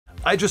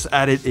I just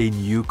added a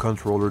new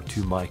controller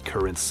to my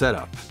current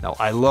setup. Now,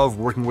 I love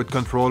working with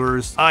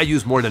controllers. I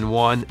use more than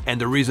one, and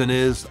the reason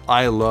is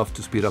I love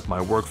to speed up my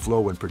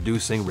workflow when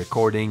producing,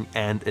 recording,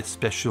 and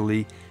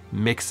especially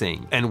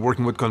mixing. And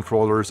working with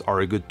controllers are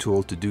a good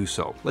tool to do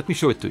so. Let me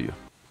show it to you.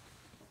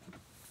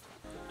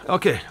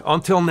 Okay,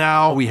 until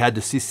now we had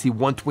the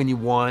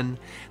CC121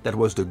 that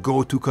was the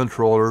go-to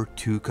controller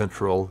to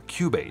control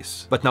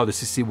Cubase. But now the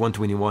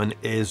CC121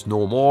 is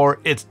no more,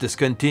 it's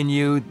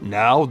discontinued.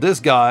 Now this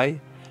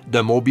guy,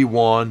 the MOBI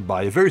ONE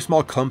by a very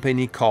small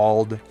company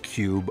called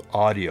Qube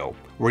Audio.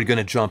 We're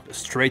gonna jump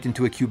straight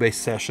into a Cubase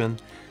session,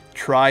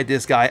 try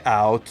this guy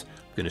out.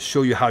 I'm gonna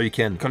show you how you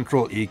can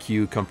control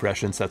EQ,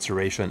 compression,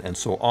 saturation, and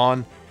so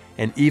on,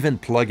 and even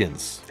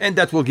plugins. And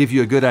that will give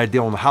you a good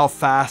idea on how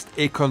fast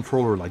a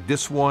controller like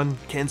this one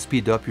can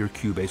speed up your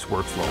Cubase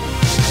workflow.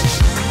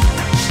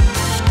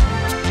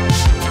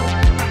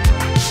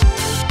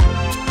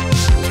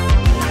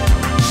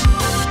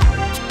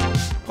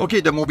 Okay,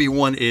 the MOBI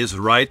ONE is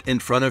right in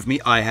front of me.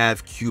 I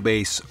have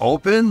Cubase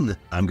open.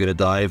 I'm gonna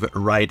dive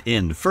right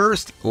in.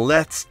 First,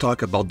 let's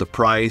talk about the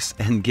price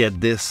and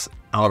get this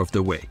out of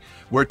the way.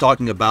 We're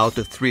talking about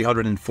the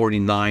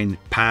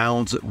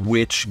 £349,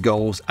 which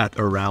goes at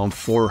around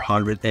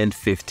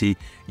 $450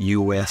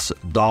 US.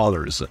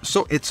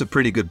 So it's a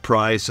pretty good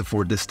price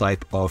for this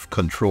type of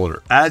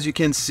controller. As you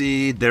can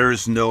see,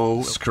 there's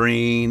no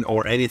screen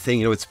or anything,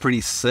 you know, it's pretty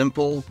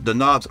simple. The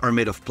knobs are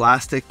made of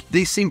plastic.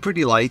 They seem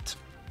pretty light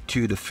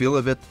to the feel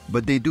of it,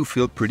 but they do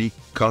feel pretty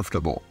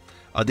comfortable.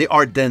 They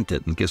are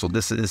dented, okay, so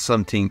this is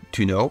something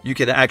to know. You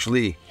can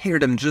actually hear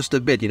them just a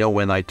bit, you know,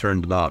 when I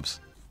turn the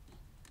knobs.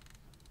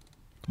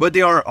 But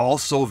they are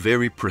also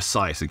very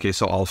precise, okay,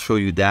 so I'll show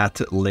you that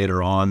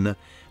later on,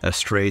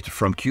 straight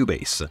from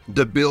Cubase.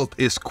 The build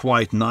is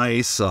quite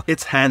nice.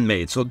 It's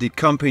handmade, so the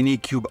company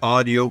Qube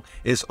Audio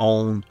is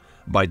owned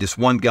by this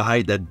one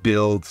guy that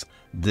builds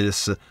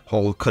this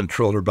whole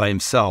controller by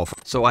himself.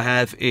 So I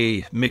have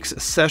a mix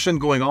session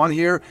going on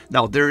here.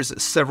 Now there's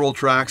several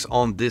tracks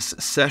on this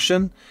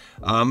session.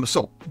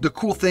 So the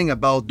cool thing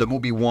about the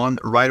MOBI ONE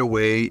right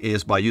away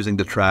is by using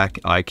the track,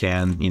 I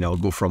can, you know,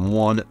 go from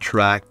one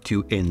track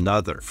to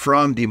another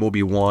from the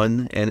MOBI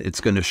ONE, and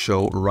it's going to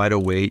show right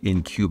away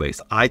in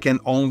Cubase. I can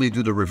only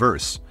do the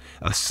reverse.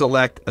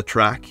 Select a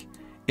track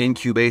in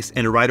Cubase,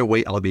 and right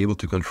away I'll be able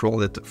to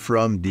control it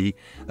from the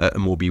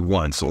MOBI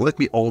ONE. So let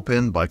me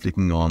open by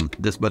clicking on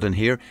this button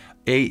here,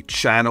 a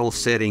channel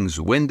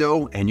settings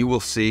window, and you will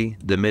see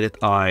the minute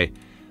I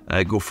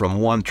go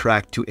from one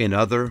track to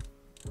another,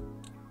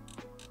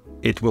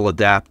 it will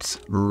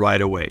adapt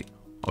right away.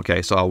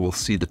 Okay, so I will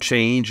see the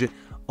change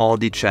on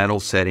the channel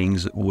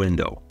settings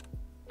window.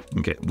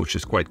 Okay, which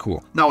is quite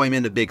cool. Now I'm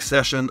in a big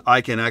session.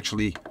 I can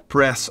actually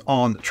press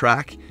on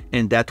track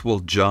and that will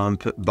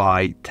jump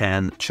by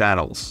 10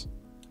 channels.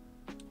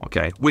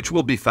 Okay, which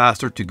will be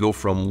faster to go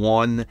from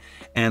one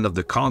end of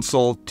the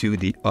console to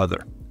the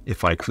other.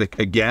 If I click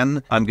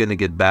again, I'm gonna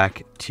get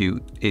back to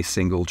a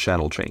single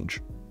channel change,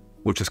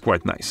 which is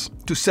quite nice.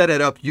 To set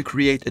it up, you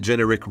create a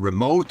generic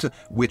remote,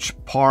 which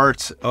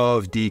part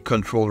of the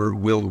controller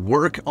will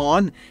work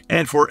on.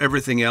 And for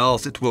everything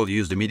else, it will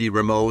use the MIDI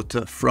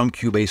remote from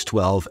Cubase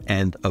 12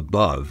 and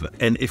above.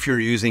 And if you're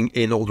using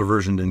an older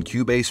version than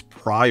Cubase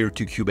prior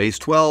to Cubase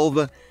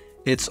 12,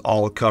 it's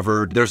all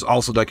covered. There's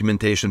also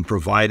documentation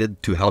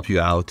provided to help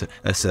you out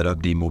set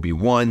up the MOBI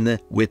ONE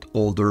with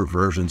older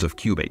versions of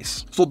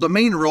Cubase. So the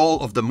main role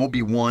of the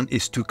MOBI ONE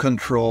is to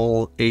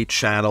control a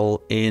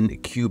channel in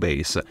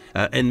Cubase,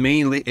 and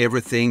mainly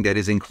everything that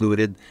is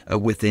included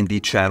within the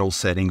channel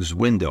settings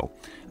window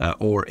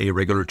or a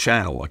regular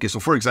channel. Okay,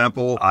 so for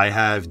example, I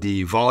have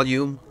the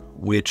volume,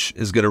 which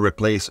is going to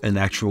replace an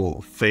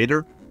actual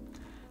fader.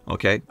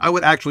 Okay, I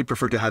would actually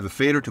prefer to have a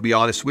fader, to be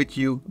honest with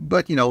you,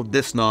 but you know,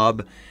 this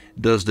knob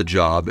does the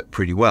job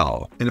pretty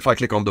well. And if I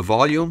click on the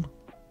volume,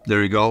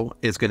 there you go,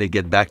 it's going to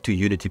get back to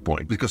unity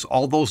point, because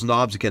all those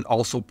knobs, you can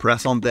also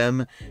press on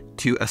them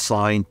to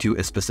assign to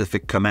a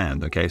specific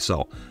command. Okay,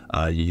 so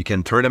you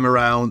can turn them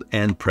around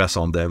and press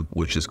on them,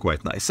 which is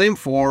quite nice. Same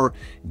for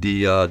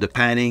the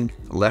panning,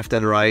 left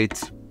and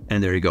right.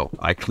 And there you go.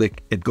 I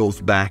click, it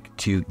goes back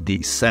to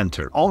the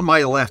center. On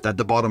my left, at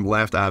the bottom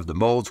left, I have the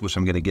modes, which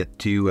I'm going to get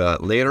to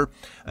later.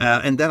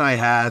 And then I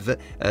have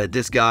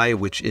this guy,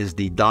 which is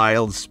the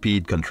dialed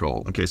speed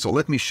control. Okay, so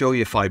let me show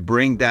you. If I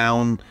bring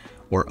down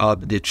or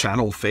up the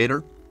channel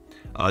fader,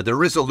 the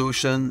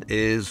resolution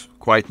is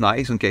quite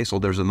nice. Okay, so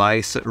there's a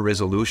nice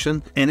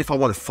resolution. And if I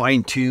want to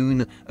fine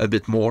tune a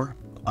bit more,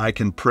 I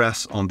can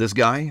press on this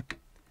guy.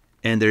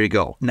 And there you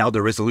go. Now the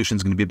resolution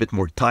is going to be a bit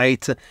more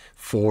tight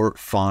for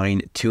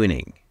fine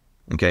tuning,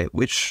 okay,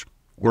 which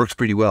works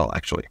pretty well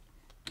actually.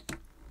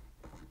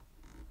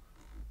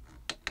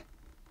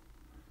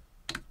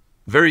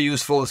 Very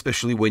useful,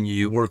 especially when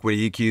you work with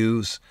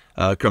EQs,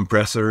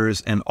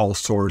 compressors, and all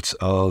sorts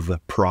of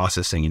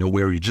processing, you know,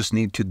 where you just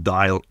need to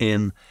dial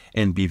in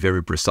and be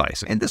very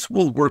precise. And this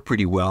will work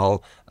pretty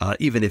well,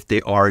 even if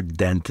they are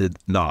dented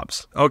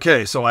knobs.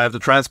 Okay, so I have the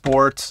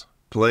transport,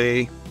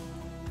 play,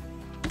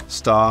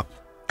 stop,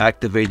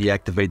 activate,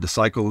 deactivate the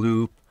cycle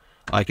loop,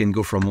 I can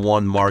go from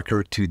one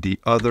marker to the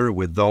other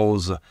with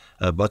those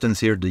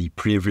buttons here, the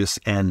previous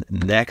and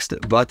next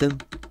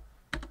button.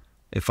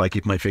 If I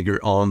keep my finger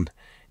on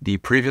the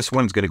previous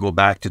one, it's going to go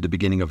back to the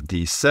beginning of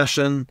the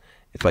session.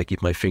 If I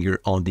keep my finger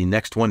on the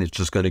next one, it's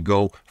just going to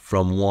go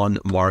from one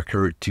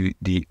marker to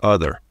the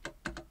other.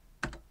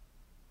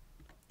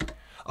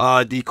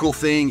 The cool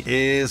thing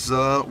is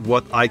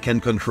what I can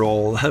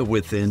control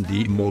within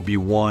the MOBI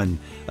ONE.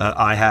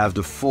 I have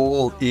the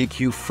full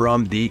EQ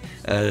from the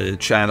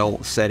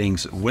channel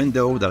settings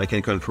window that I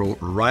can control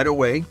right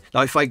away.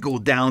 Now, if I go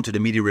down to the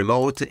MIDI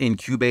remote in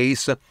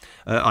Cubase,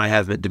 I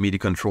have the MIDI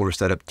controller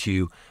set up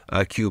to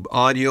Qube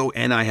Audio,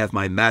 and I have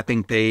my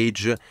mapping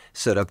page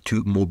set up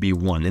to MOBI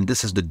ONE. And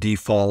this is the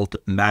default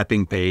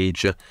mapping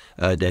page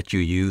that you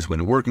use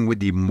when working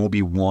with the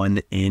MOBI ONE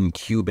in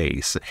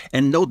Cubase.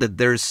 And note that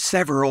there's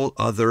several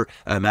other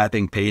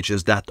mapping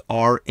pages that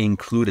are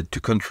included to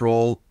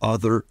control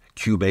other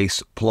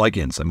Cubase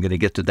plugins. I'm going to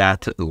get to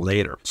that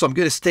later. So I'm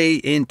going to stay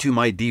into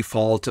my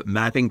default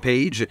mapping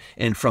page,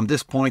 and from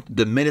this point,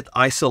 the minute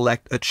I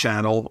select a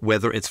channel,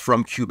 whether it's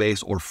from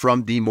Cubase or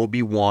from the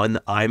MOBI ONE,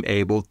 I'm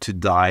able to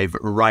dive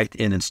right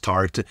in and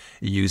start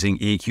using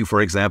EQ,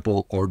 for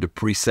example, or the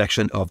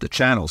pre-section of the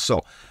channel.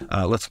 So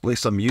let's play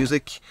some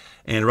music,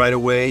 and right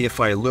away,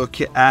 if I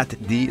look at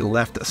the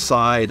left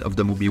side of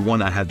the MOBI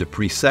ONE, I have the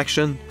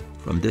pre-section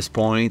from this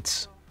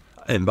point.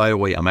 And by the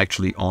way, I'm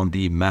actually on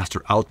the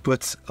master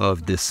output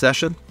of this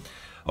session.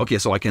 Okay,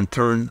 so I can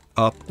turn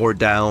up or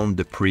down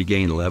the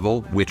pre-gain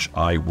level, which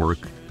I work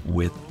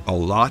with a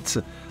lot.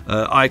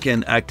 I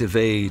can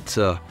activate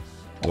or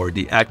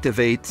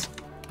deactivate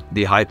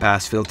the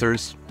high-pass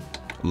filters,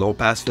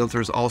 low-pass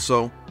filters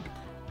also,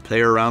 play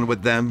around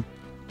with them,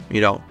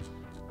 you know,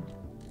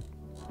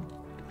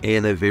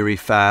 in a very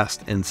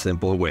fast and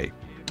simple way.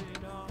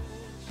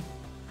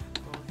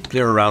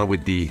 Play around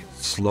with the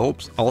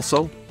slopes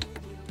also.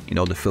 You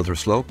know, the filter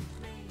slope.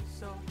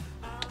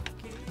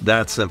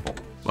 That's simple.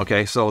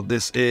 Okay, so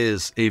this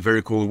is a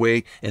very cool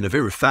way and a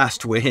very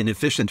fast way and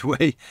efficient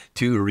way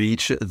to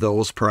reach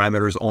those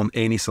parameters on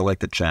any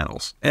selected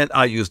channels. And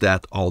I use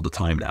that all the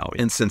time now.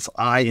 And since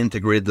I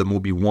integrated the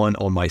MOBI ONE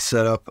on my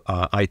setup,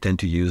 I tend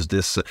to use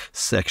this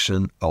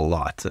section a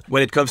lot.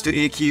 When it comes to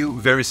EQ,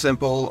 very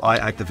simple. I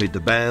activate the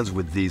bands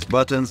with these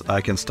buttons.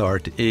 I can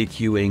start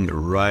EQing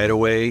right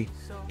away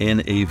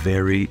in a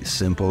very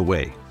simple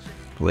way.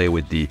 Play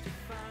with the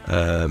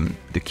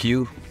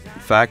Q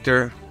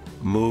factor,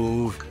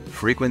 move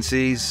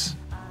frequencies,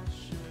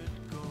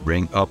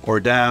 bring up or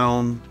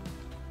down,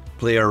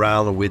 play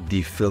around with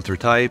the filter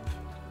type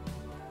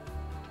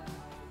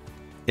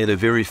in a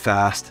very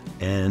fast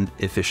and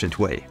efficient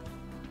way.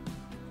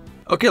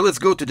 Okay, let's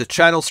go to the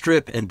channel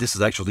strip, and this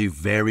is actually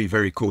very,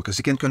 very cool because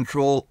you can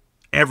control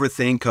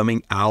everything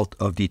coming out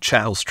of the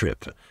channel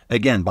strip.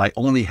 Again, by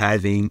only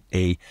having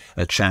a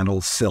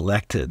channel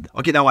selected.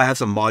 Okay, now I have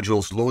some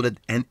modules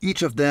loaded, and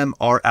each of them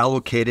are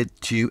allocated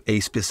to a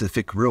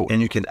specific row.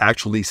 And you can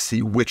actually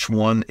see which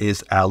one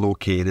is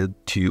allocated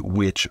to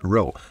which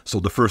row.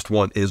 So the first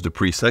one is the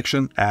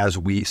pre-section, as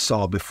we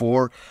saw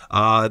before.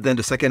 Then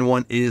the second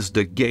one is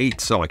the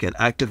gate. So I can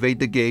activate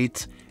the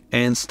gate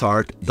and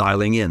start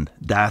dialing in.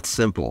 That's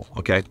simple,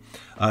 okay?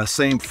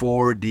 Same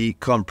for the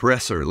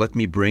compressor. Let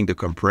me bring the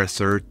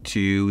compressor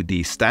to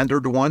the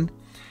standard one,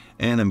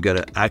 and I'm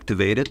gonna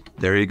activate it.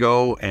 There you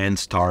go, and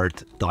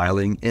start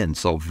dialing in.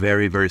 So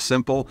very, very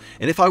simple.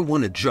 And if I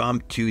want to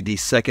jump to the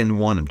second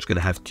one, I'm just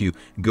gonna have to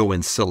go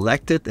and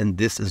select it, and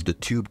this is the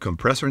tube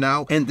compressor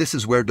now, and this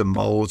is where the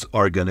modes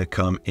are gonna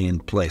come in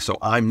play. So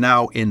I'm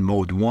now in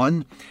mode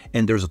 1,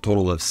 and there's a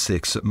total of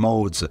 6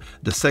 modes.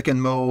 The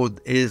second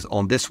mode is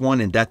on this one,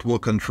 and that will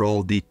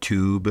control the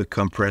tube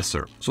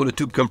compressor. So the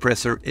tube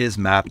compressor is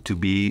mapped to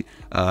be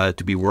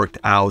worked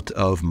out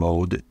of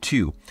mode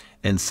 2.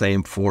 And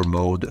same for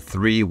mode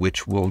 3,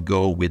 which will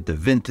go with the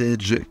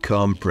vintage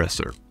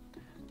compressor.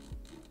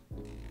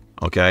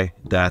 Okay,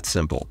 that's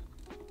simple.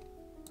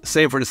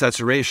 Same for the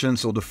saturation.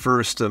 So the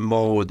first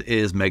mode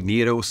is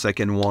magneto,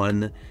 second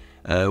one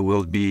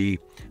will be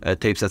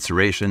tape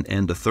saturation,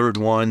 and the third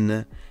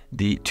one,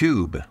 the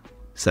tube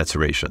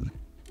saturation.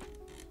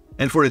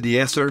 And for the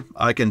de-esser,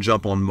 I can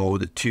jump on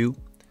mode 2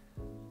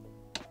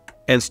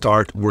 and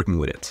start working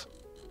with it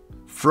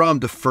from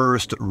the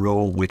first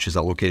row, which is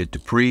allocated to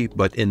pre,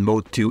 but in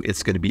mode 2,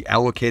 it's going to be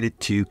allocated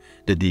to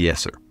the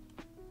de-esser.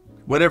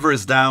 Whatever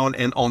is down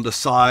and on the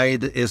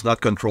side is not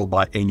controlled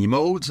by any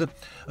modes.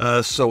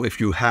 So if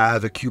you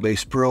have a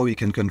Cubase Pro, you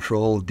can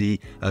control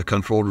the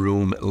control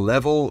room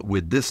level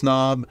with this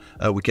knob.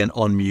 We can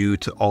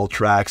unmute all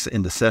tracks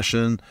in the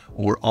session,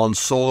 or on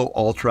solo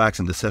all tracks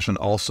in the session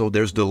also.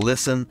 There's the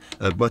listen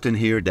button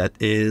here that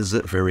is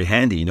very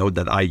handy, you know,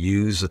 that I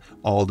use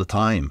all the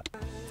time.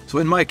 So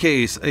in my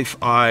case, if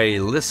I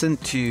listen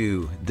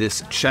to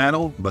this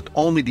channel, but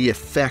only the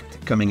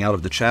effect coming out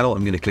of the channel,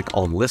 I'm going to click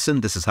on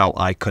listen. This is how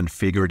I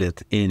configured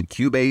it in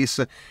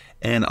Cubase,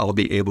 and I'll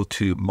be able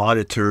to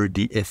monitor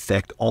the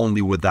effect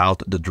only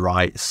without the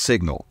dry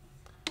signal.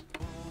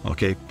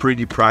 Okay,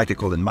 pretty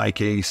practical in my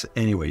case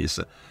anyways.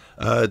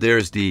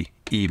 There's the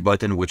E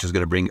button, which is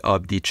going to bring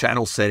up the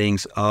channel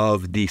settings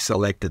of the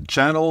selected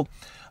channel,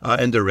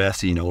 and the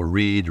rest, you know,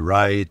 read,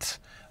 write,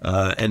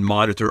 and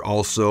monitor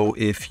also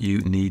if you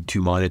need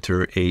to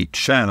monitor a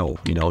channel.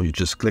 You know, you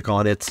just click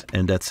on it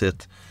and that's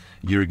it.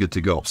 You're good to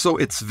go. So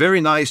it's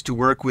very nice to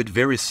work with,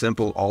 very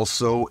simple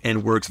also,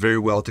 and works very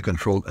well to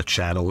control a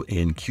channel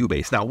in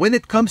Cubase. Now, when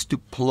it comes to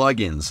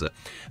plugins,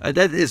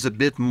 that is a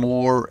bit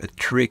more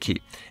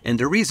tricky. And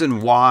the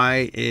reason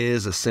why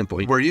is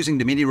simple. We're using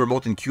the MIDI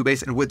remote in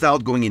Cubase, and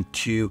without going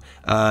into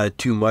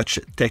too much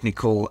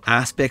technical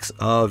aspects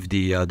of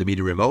the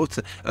MIDI remote,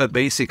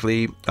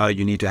 basically,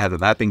 you need to have a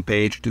mapping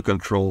page to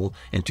control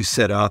and to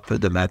set up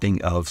the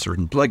mapping of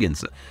certain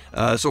plugins.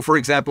 So for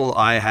example,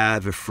 I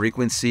have a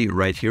frequency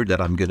right here that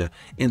I'm going to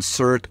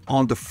insert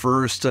on the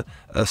first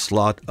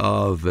slot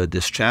of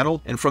this channel.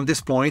 And from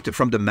this point,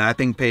 from the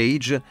mapping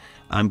page,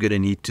 I'm going to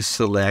need to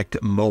select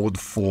mode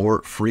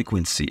 4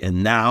 frequency.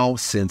 And now,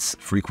 since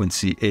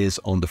frequency is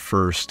on the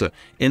first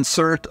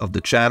insert of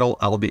the channel,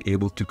 I'll be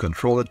able to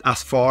control it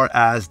as far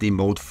as the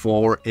mode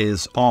 4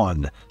 is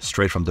on,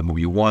 straight from the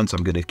MOBI ONE. So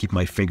I'm going to keep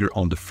my finger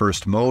on the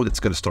first mode. It's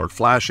going to start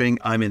flashing.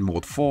 I'm in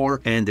mode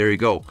 4, and there you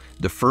go.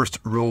 The first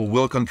row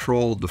will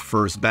control the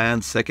first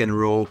band, second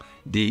row,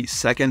 the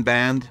second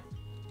band,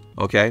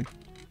 okay?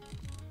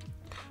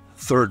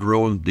 Third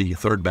row, the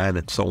third band,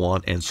 and so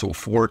on and so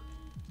forth.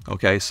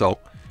 Okay, so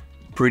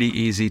pretty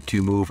easy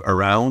to move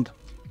around,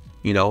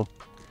 you know,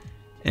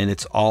 and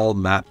it's all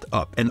mapped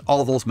up. And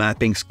all those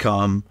mappings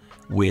come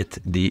with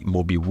the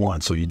MOBI ONE.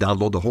 So you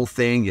download the whole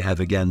thing. You have,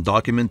 again,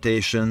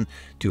 documentation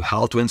to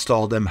how to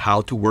install them,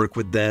 how to work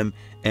with them,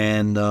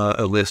 and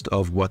a list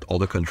of what all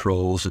the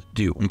controls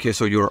do. Okay,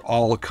 so you're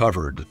all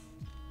covered.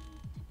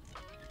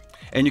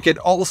 And you can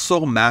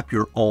also map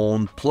your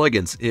own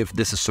plugins if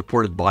this is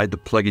supported by the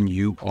plugin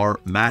you are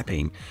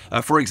mapping.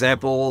 For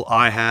example,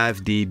 I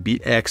have the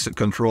BX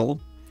control,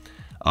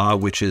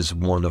 which is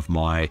one of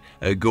my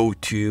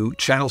go-to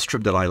channel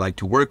strip that I like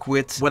to work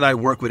with. When I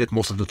work with it,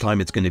 most of the time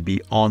it's going to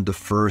be on the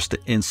first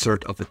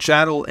insert of a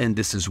channel, and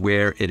this is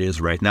where it is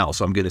right now.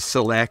 So I'm going to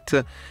select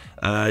the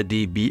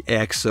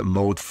BX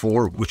mode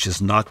 4, which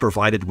is not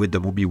provided with the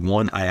MOBI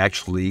ONE. I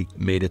actually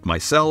made it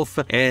myself,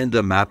 and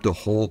map the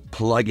whole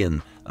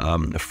plugin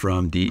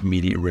from the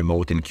MIDI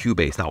remote in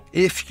Cubase. Now,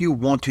 if you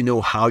want to know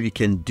how you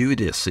can do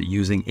this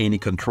using any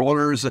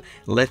controllers,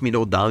 let me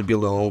know down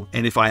below.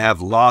 And if I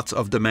have lots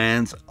of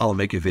demands, I'll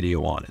make a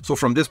video on it. So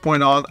from this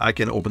point on, I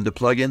can open the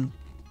plugin,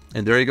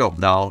 and there you go.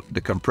 Now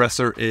the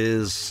compressor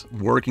is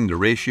working, the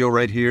ratio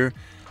right here.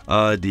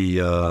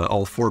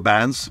 All 4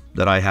 bands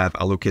that I have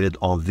allocated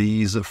on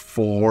these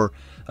 4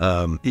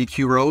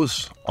 EQ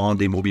rows on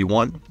the MOBI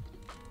ONE.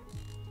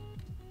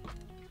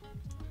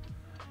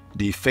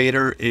 The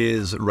fader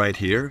is right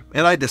here,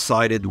 and I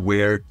decided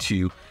where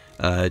to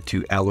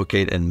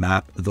allocate and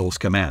map those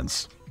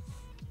commands.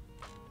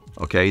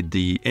 Okay,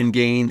 the end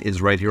gain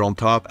is right here on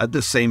top at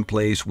the same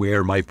place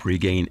where my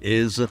pre-gain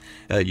is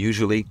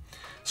usually.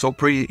 So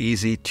pretty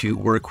easy to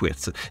work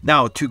with.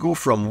 Now, to go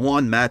from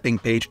one mapping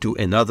page to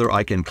another,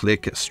 I can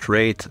click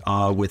straight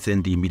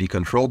within the MIDI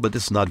control, but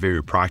this is not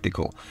very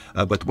practical.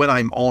 But when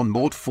I'm on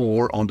mode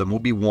 4 on the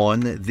MOBI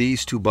ONE,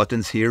 these 2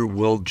 buttons here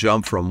will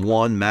jump from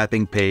one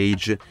mapping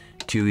page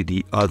to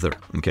the other,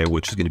 okay,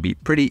 which is going to be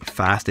pretty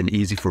fast and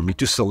easy for me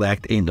to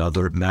select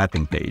another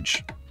mapping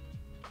page.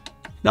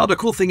 Now, the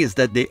cool thing is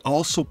that they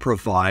also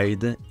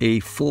provide a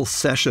full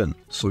session,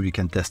 so you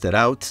can test it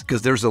out,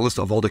 because there's a list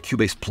of all the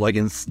Cubase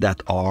plugins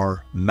that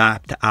are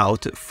mapped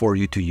out for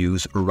you to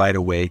use right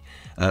away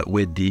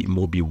with the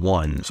MOBI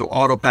ONE. So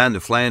auto pan, the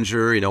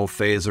flanger, you know,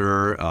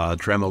 phaser,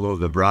 tremolo,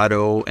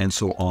 vibrato, and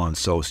so on.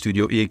 So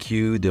studio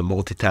EQ, the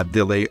multi-tap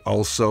delay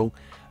also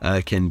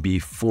can be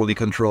fully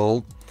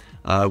controlled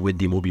with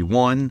the MOBI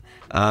ONE.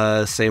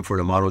 Same for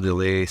the mono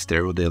delay,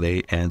 stereo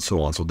delay, and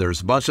so on. So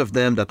there's a bunch of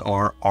them that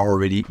are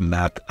already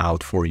mapped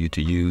out for you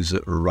to use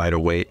right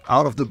away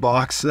out of the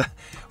box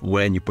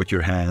when you put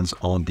your hands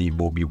on the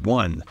MOBI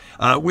ONE,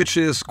 which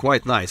is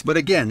quite nice. But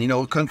again, you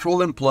know,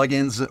 controlling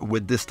plugins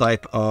with this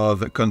type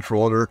of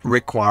controller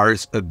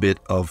requires a bit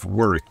of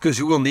work, because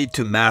you will need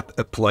to map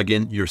a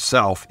plugin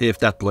yourself if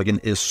that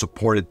plugin is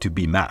supported to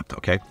be mapped,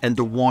 okay? And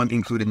the one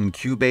included in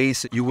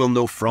Cubase, you will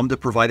know from the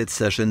provided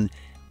session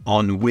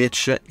on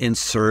which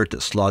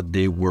insert slot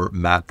they were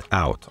mapped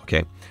out,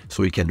 okay?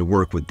 So you can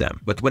work with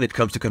them. But when it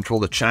comes to control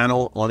the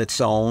channel on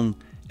its own,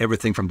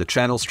 everything from the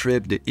channel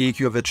strip, the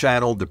EQ of a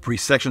channel, the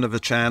pre-section of a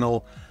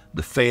channel,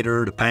 the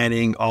fader, the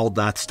panning, all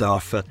that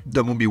stuff,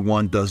 the MOBI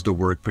ONE does the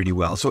work pretty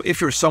well. So if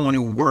you're someone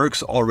who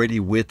works already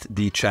with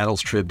the channel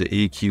strip, the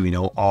EQ, you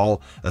know,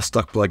 all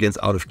stock plugins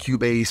out of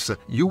Cubase,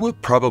 you will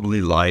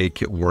probably like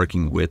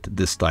working with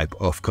this type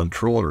of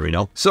controller, you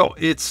know. So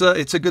it's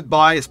a good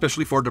buy,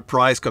 especially for the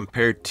price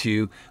compared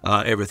to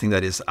everything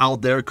that is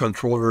out there.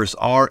 Controllers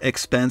are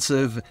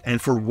expensive,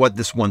 and for what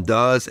this one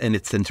does and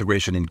its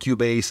integration in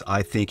Cubase,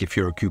 I think if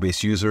you're a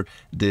Cubase user,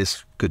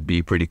 this could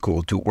be pretty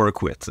cool to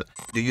work with.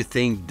 Do you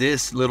think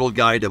this little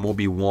guy, the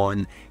MOBI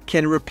ONE,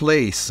 can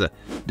replace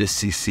the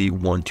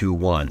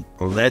CC121?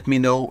 Let me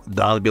know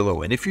down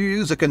below. And if you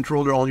use a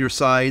controller on your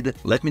side,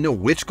 let me know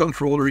which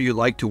controller you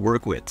like to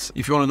work with.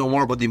 If you want to know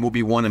more about the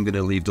MOBI ONE, I'm going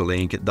to leave the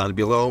link down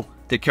below.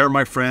 Take care,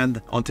 my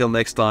friend. Until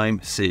next time,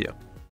 see ya.